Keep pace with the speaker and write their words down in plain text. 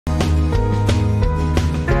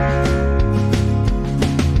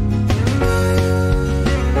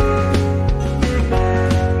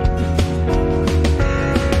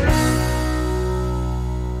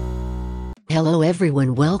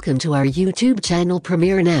everyone, welcome to our YouTube channel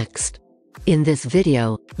Premiere Next. In this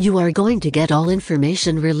video, you are going to get all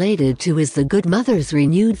information related to Is the Good Mothers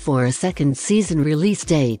renewed for a second season release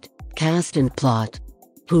date, cast and plot.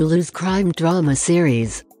 Hulu's crime drama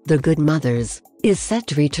series, The Good Mothers, is set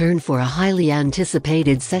to return for a highly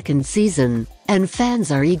anticipated second season, and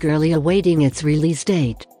fans are eagerly awaiting its release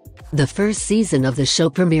date. The first season of the show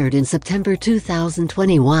premiered in September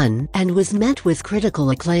 2021 and was met with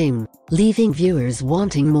critical acclaim, leaving viewers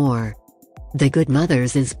wanting more. The Good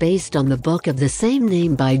Mothers is based on the book of the same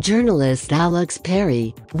name by journalist Alex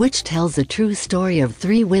Perry, which tells a true story of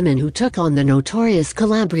three women who took on the notorious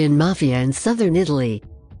Calabrian mafia in southern Italy.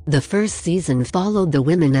 The first season followed the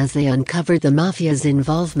women as they uncovered the mafia's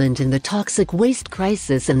involvement in the toxic waste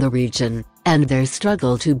crisis in the region, and their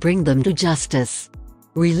struggle to bring them to justice.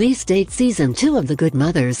 Release date: Season 2 of The Good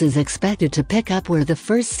Mothers is expected to pick up where the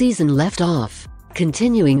first season left off,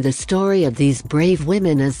 continuing the story of these brave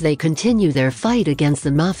women as they continue their fight against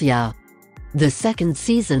the mafia. The second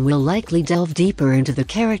season will likely delve deeper into the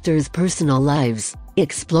characters' personal lives,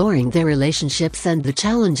 exploring their relationships and the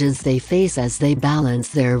challenges they face as they balance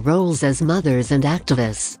their roles as mothers and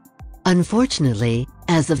activists. Unfortunately,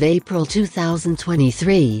 as of April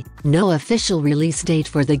 2023, no official release date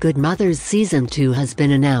for The Good Mothers Season 2 has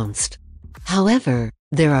been announced. However,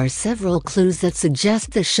 there are several clues that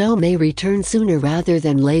suggest the show may return sooner rather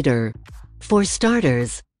than later. For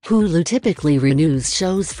starters, Hulu typically renews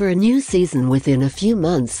shows for a new season within a few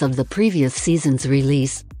months of the previous season's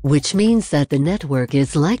release, which means that the network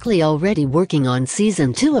is likely already working on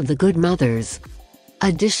Season 2 of The Good Mothers.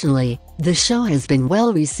 Additionally, the show has been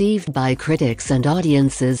well received by critics and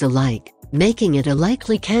audiences alike, making it a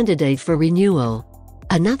likely candidate for renewal.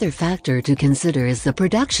 Another factor to consider is the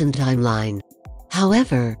production timeline.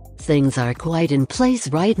 However, things are quite in place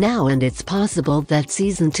right now, and it's possible that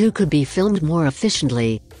Season 2 could be filmed more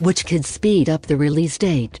efficiently, which could speed up the release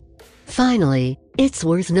date. Finally, it's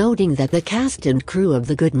worth noting that the cast and crew of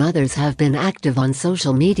The Good Mothers have been active on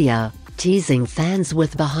social media, teasing fans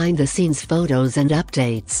with behind-the-scenes photos and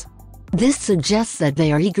updates. This suggests that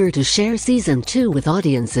they are eager to share Season 2 with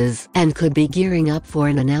audiences and could be gearing up for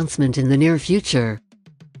an announcement in the near future.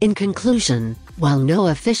 In conclusion, while no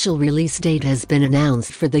official release date has been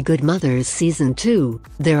announced for The Good Mothers Season 2,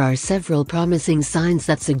 there are several promising signs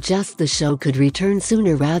that suggest the show could return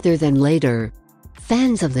sooner rather than later.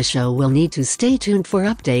 Fans of the show will need to stay tuned for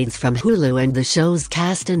updates from Hulu and the show's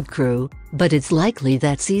cast and crew, but it's likely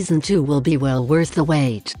that Season 2 will be well worth the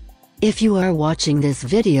wait. If you are watching this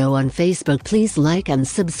video on Facebook, please like and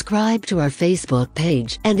subscribe to our Facebook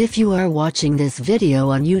page, and if you are watching this video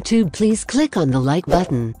on YouTube, please click on the like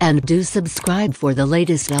button and do subscribe for the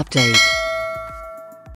latest update.